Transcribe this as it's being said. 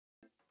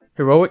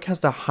Heroic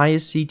has the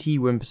highest CT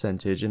win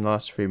percentage in the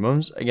last 3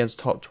 months against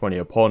top 20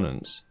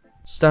 opponents.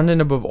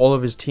 Standing above all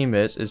of his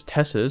teammates is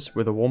TeSeS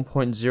with a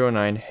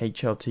 1.09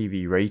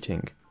 HLTV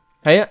rating.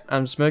 Hey,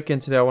 I'm Smirky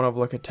and today I want to have a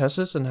look at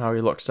TeSeS and how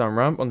he locks down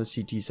ramp on the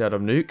CT side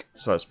of Nuke,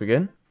 so let's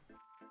begin.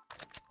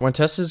 When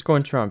TeSeS is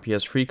going to ramp, he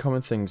has 3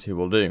 common things he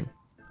will do.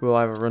 He will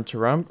either run to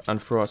ramp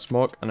and throw a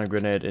smoke and a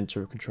grenade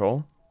into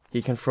control.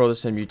 He can throw the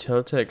same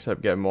utility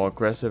except get more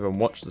aggressive and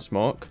watch the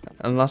smoke.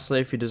 And lastly,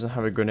 if he doesn't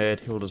have a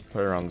grenade, he will just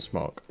play around the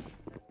smoke.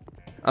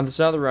 At the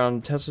start of the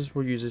round, TeSeS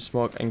will use his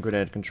smoke and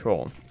grenade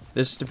control.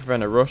 This is to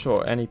prevent a rush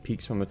or any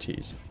peeks from the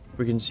T's.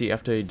 We can see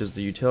after he does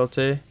the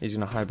utility, he's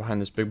going to hide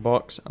behind this big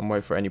box and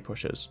wait for any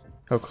pushes.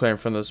 He'll clear in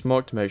front of the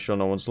smoke to make sure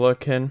no one's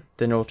lurking,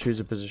 then he'll choose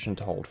a position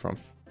to hold from.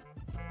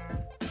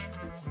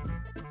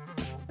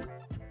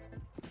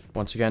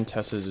 Once again,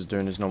 TeSeS is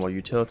doing his normal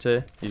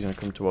utility. He's going to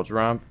come towards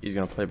ramp, he's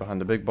going to play behind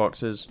the big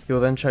boxes. He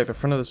will then check the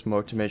front of the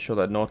smoke to make sure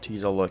that no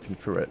T's are lurking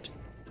through it.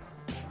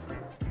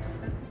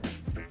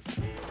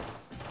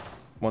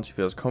 Once he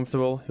feels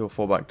comfortable, he will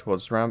fall back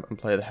towards ramp and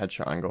play the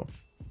headshot angle.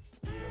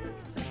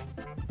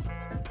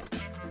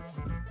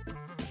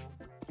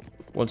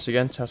 Once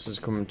again, TeSeS is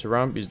coming to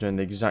ramp, he's doing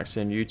the exact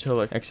same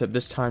util, except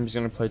this time he's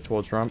going to play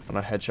towards ramp on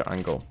a headshot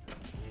angle.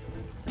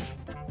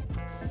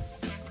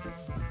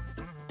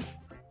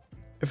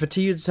 If a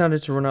T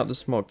decided to run out the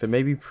smoke, they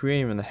may be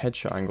pre-aiming the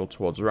headshot angle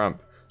towards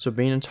ramp, so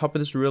being on top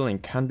of this railing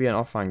can be an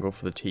off angle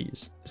for the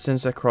T's,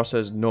 since their crosshair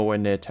is nowhere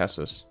near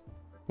TeSeS.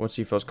 Once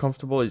he feels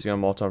comfortable, he's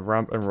going to Molotov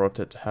ramp and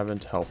rotate to heaven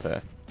to help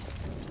here.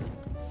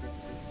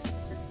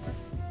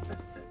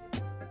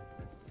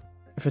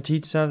 If a T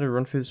decided to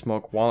run through the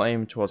smoke while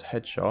aiming towards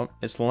headshot,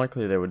 it's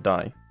likely they would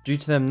die, due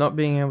to them not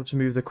being able to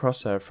move the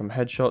crosshair from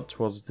headshot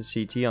towards the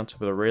CT on top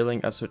of the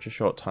railing at such a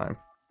short time.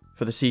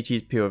 For the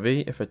CT's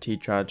POV, if a T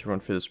tried to run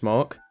through the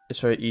smoke, it's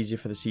very easy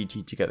for the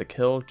CT to get the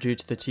kill due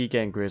to the T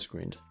getting grey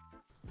screened.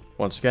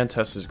 Once again,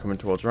 TeSeS is coming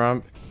towards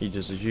ramp, he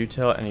does his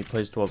util and he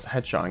plays towards the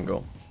headshot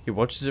angle. He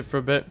watches it for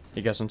a bit,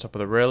 he gets on top of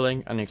the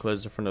railing and he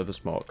clears the front of the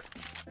smoke.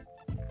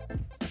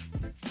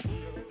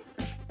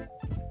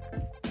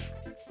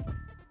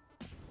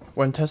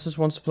 When TeSeS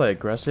wants to play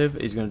aggressive,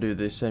 he's going to do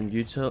the same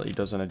util he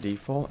does on a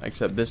default,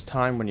 except this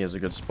time when he has a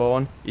good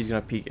spawn, he's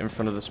going to peek in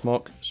front of the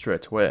smoke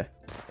straight away.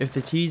 If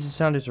the T's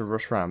decided to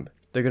rush ramp,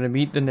 they're going to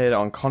meet the nade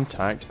on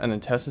contact and then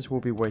TeSeS will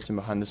be waiting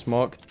behind the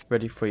smoke,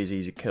 ready for his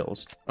easy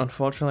kills.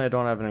 Unfortunately I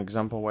don't have an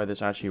example where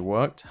this actually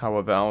worked,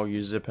 however I'll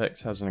use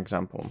Xipix as an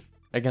example.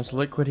 Against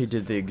Liquid he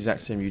did the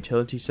exact same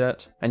utility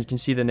set, and you can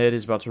see the nade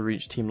is about to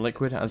reach Team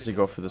Liquid as they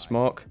go for the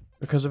smoke.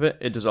 Because of it,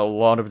 it does a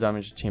lot of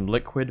damage to Team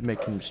Liquid,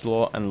 making him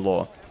slow and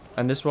low.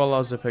 And this will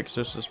allow Xipix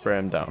just to spray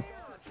him down.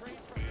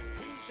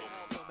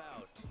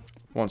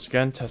 Once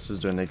again, TeSeS is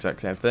doing the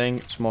exact same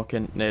thing,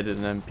 smoking, naded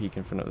and then peek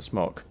in front of the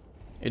smoke.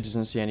 He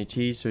doesn't see any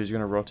T's, so he's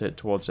going to rotate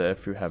towards air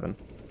through heaven.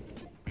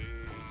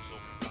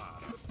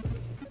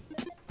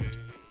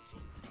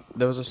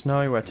 There was a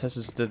scenario where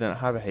TeSeS didn't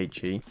have a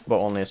HE, but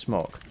only a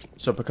smoke.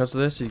 So because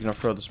of this, he's going to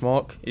throw the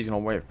smoke, he's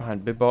going to wait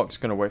behind big box,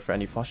 going to wait for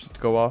any flashes to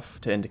go off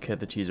to indicate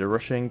the T's are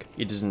rushing.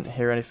 He doesn't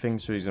hear anything,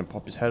 so he's going to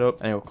pop his head up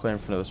and he'll clear in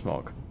front of the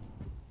smoke.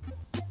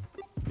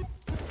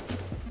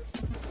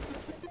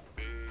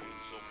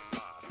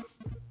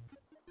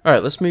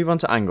 Alright, let's move on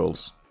to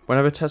angles.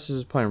 Whenever TeSeS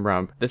is playing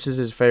ramp, this is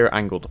his favourite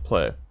angle to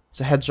play.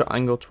 It's a headshot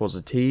angle towards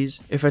the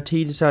T's. If a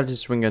T decided to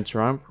swing into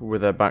ramp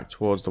with their back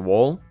towards the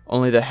wall,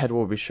 only their head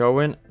will be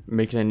showing,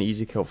 making an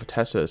easy kill for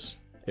TeSeS.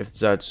 If they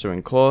decided to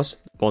swing close,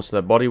 most of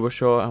their body will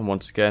show, and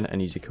once again, an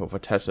easy kill for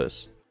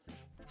TeSeS.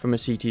 From a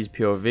CT's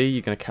POV,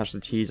 you're going to catch the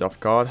T's off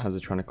guard as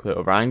they're trying to clear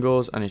other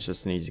angles, and it's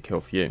just an easy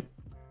kill for you.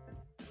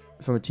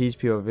 From a T's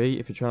POV,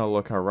 if you're trying to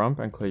look at ramp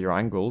and clear your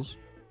angles,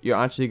 you're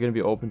actually going to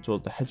be open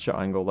towards the headshot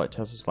angle like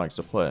TeSeS likes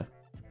to play.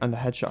 And the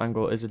headshot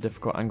angle is a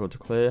difficult angle to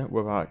clear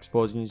without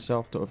exposing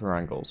yourself to other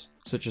angles,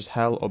 such as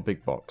hell or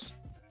big box.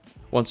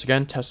 Once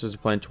again, TeSeS is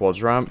playing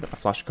towards ramp, a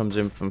flash comes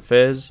in from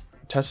FaZe,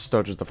 TeSeS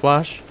dodges the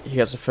flash, he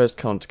gets the first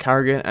kill onto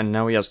Carrigan and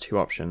now he has 2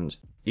 options.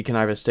 He can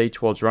either stay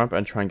towards ramp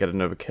and try and get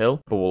another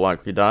kill, but will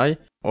likely die,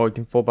 or he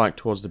can fall back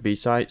towards the B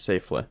site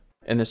safely.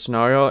 In this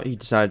scenario, he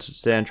decides to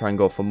stay and try and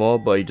go for more,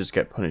 but he just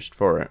gets punished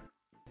for it.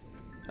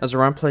 As a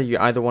ramp player, you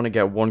either want to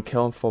get 1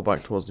 kill and fall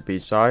back towards the B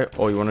site,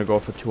 or you want to go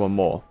for 2 or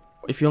more.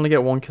 If you only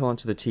get 1 kill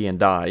onto the T and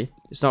die,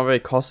 it's not very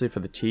costly for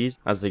the T's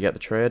as they get the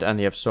trade and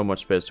they have so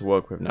much space to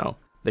work with now.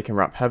 They can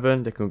wrap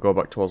heaven, they can go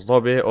back towards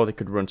lobby, or they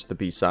could run to the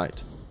B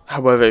site.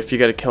 However, if you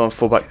get a kill and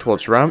fall back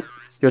towards ramp,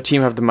 your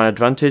team have the man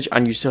advantage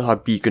and you still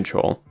have B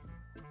control.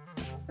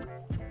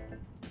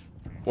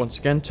 Once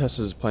again, TeSeS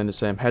is playing the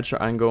same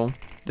headshot angle.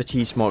 The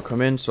T smoke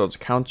come in, so to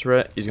counter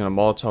it, he's going to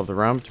Molotov the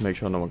ramp to make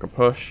sure no one can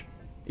push.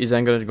 He's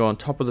then going to go on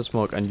top of the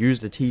smoke and use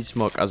the T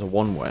smoke as a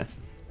one-way.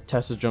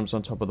 TeSeS jumps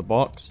on top of the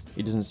box,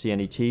 he doesn't see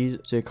any T's,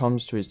 so he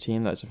comes to his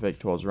team that's a fake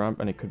towards ramp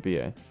and it could be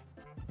A.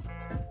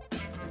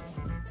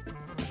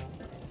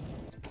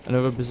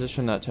 Another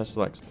position that TeSeS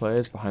likes to play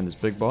is behind this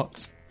big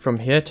box. From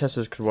here,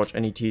 TeSeS could watch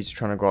any T's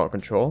trying to go out of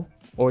control,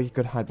 or he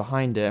could hide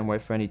behind it and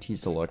wait for any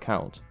T's to lurk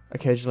out.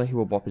 Occasionally he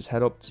will bop his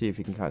head up to see if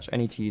he can catch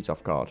any TeSeS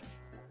off guard.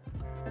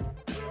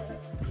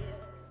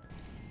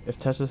 If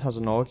TeSeS has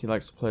an AUG, he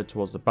likes to play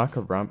towards the back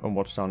of ramp and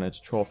watch down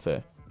into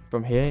trophy.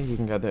 From here he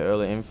can get the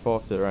early info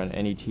if there are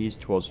any TeSeS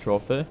towards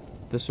trophy.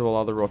 This will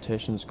allow the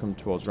rotations to come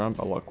towards ramp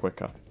a lot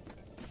quicker.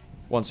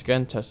 Once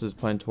again, TeSeS is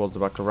playing towards the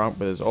back of ramp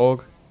with his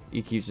AUG.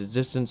 He keeps his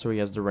distance so he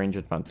has the range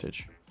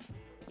advantage.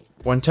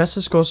 When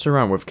TeSeS goes to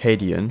ramp with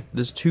Cadian,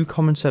 there's two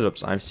common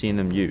setups I've seen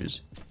them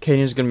use.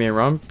 Cadian is going to be in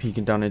ramp,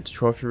 peeking down into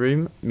trophy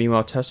room,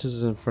 meanwhile TeSeS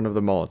is in front of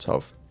the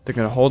Molotov. They're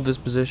going to hold this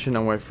position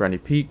and wait for any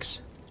peeks,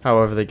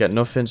 however they get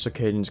nothing so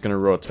Cadian is going to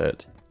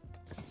rotate.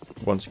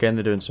 Once again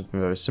they're doing something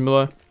very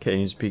similar,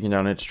 Cadian is peeking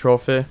down into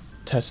trophy,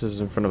 TeSeS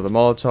is in front of the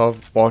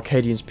Molotov, while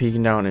Cadian is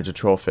peeking down into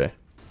trophy.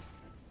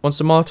 Once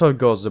the Molotov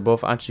goes, they're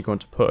both actually going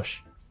to push.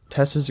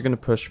 TeSeS is going to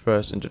push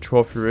first into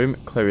trophy room,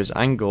 clear his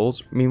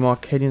angles, meanwhile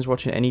Cadian is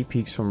watching any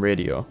peeks from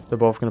radio. They're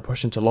both going to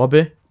push into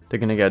lobby, they're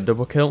going to get a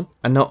double kill,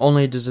 and not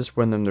only does this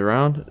win them the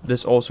round,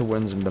 this also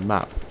wins them the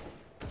map.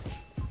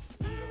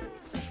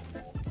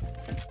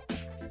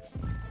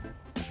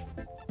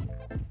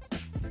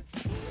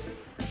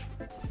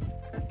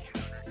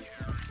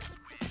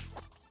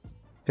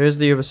 Here's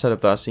the other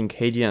setup that I've seen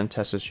Cadian and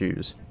TeSeS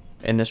use.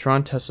 In this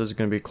round, TeSeS is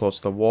going to be close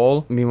to the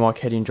wall, meanwhile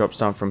Cadian drops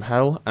down from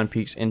hell and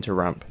peeks into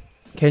ramp.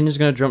 Cadian is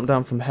going to jump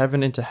down from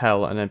heaven into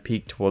hell and then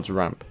peek towards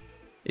ramp.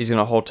 He's going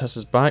to hold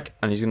TeSeS back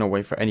and he's going to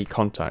wait for any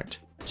contact.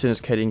 As soon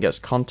as Cadian gets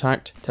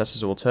contact,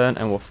 TeSeS will turn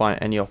and will fight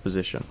any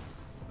opposition.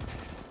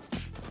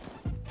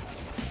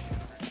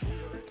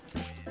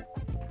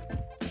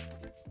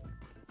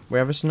 We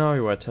have a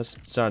scenario where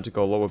TeSeS decided to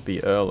go lower B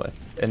early.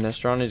 In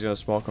this round he's going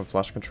to smoke and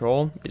flash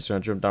control, he's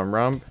going to jump down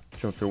ramp,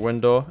 jump through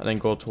window and then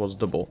go towards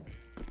double.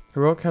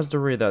 Heroic has the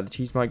read that the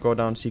TeSeS might go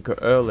down secret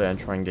early and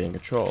try and gain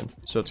control.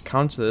 So to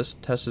counter this,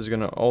 TeSeS is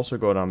going to also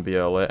go down B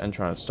early and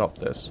try and stop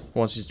this.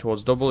 Once he's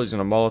towards double, he's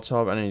going to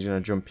Molotov and then he's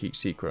going to jump peek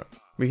secret.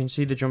 We can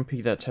see the jump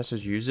peek that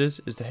TeSeS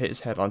uses is to hit his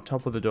head on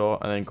top of the door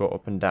and then go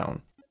up and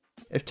down.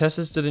 If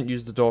TeSeS didn't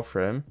use the door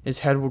frame, his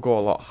head will go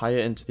a lot higher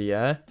into the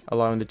air,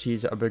 allowing the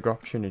TeSeS a bigger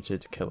opportunity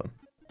to kill him.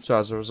 So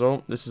as a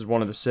result, this is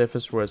one of the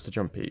safest ways to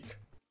jump peek.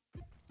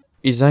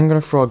 He's then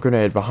going to throw a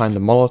grenade behind the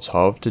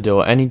Molotov to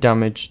deal any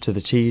damage to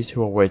the TeSeS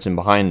who are waiting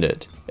behind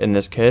it. In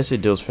this case,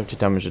 it deals 50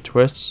 damage to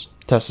Twists.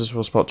 TeSeS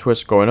will spot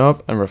Twist going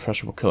up and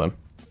Refresher will kill him.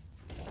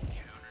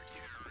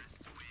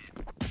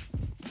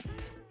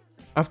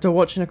 After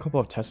watching a couple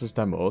of TeSeS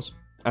demos,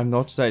 I've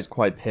noticed that he's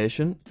quite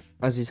patient,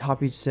 as he's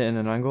happy to sit in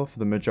an angle for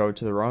the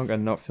majority of the round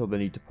and not feel the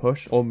need to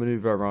push or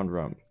maneuver around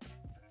ramp.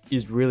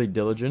 He's really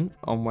diligent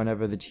on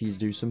whenever the TeSeS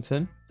do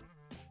something.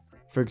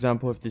 For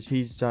example, if the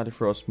TeSeS decide to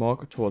throw a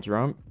smoke towards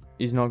ramp,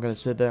 he's not going to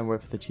sit there and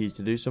wait for the TeSeS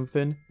to do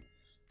something.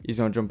 He's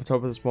going to jump on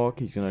top of the smoke,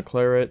 he's going to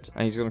clear it,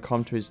 and he's going to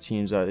come to his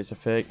teams that it's a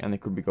fake and they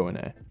could be going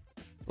A.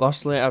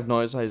 Lastly, I've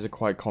noticed that he's a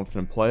quite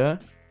confident player.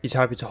 He's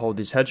happy to hold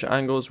these headshot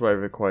angles where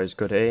it requires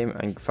good aim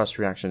and fast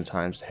reaction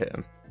times to hit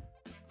him.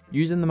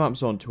 Using the map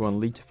zone to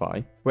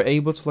unleatify, we're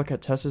able to look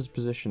at TeSeS'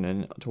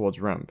 positioning towards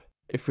ramp.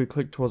 If we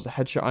click towards the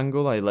headshot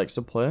angle that he likes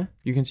to play,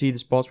 you can see the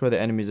spots where the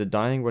enemies are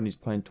dying when he's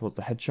playing towards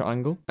the headshot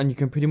angle, and you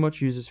can pretty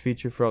much use this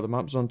feature throughout the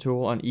map zone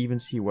tool and even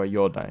see where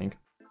you're dying.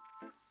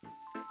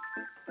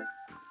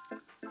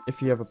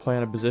 If you have a play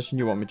in a position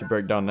you want me to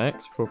break down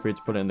next, feel free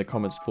to put it in the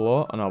comments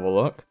below and have a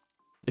look.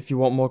 If you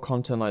want more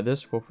content like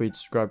this, feel free to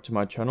subscribe to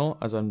my channel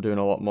as I'm doing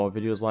a lot more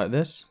videos like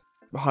this.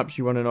 Perhaps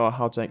you want to know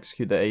how to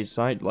execute the A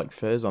site like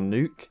TeSeS on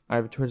Nuke. I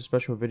have a Twitter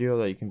special video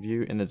that you can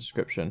view in the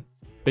description.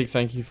 Big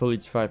thank you for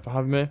HLTV for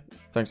having me.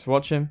 Thanks for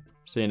watching.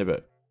 See you in a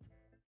bit.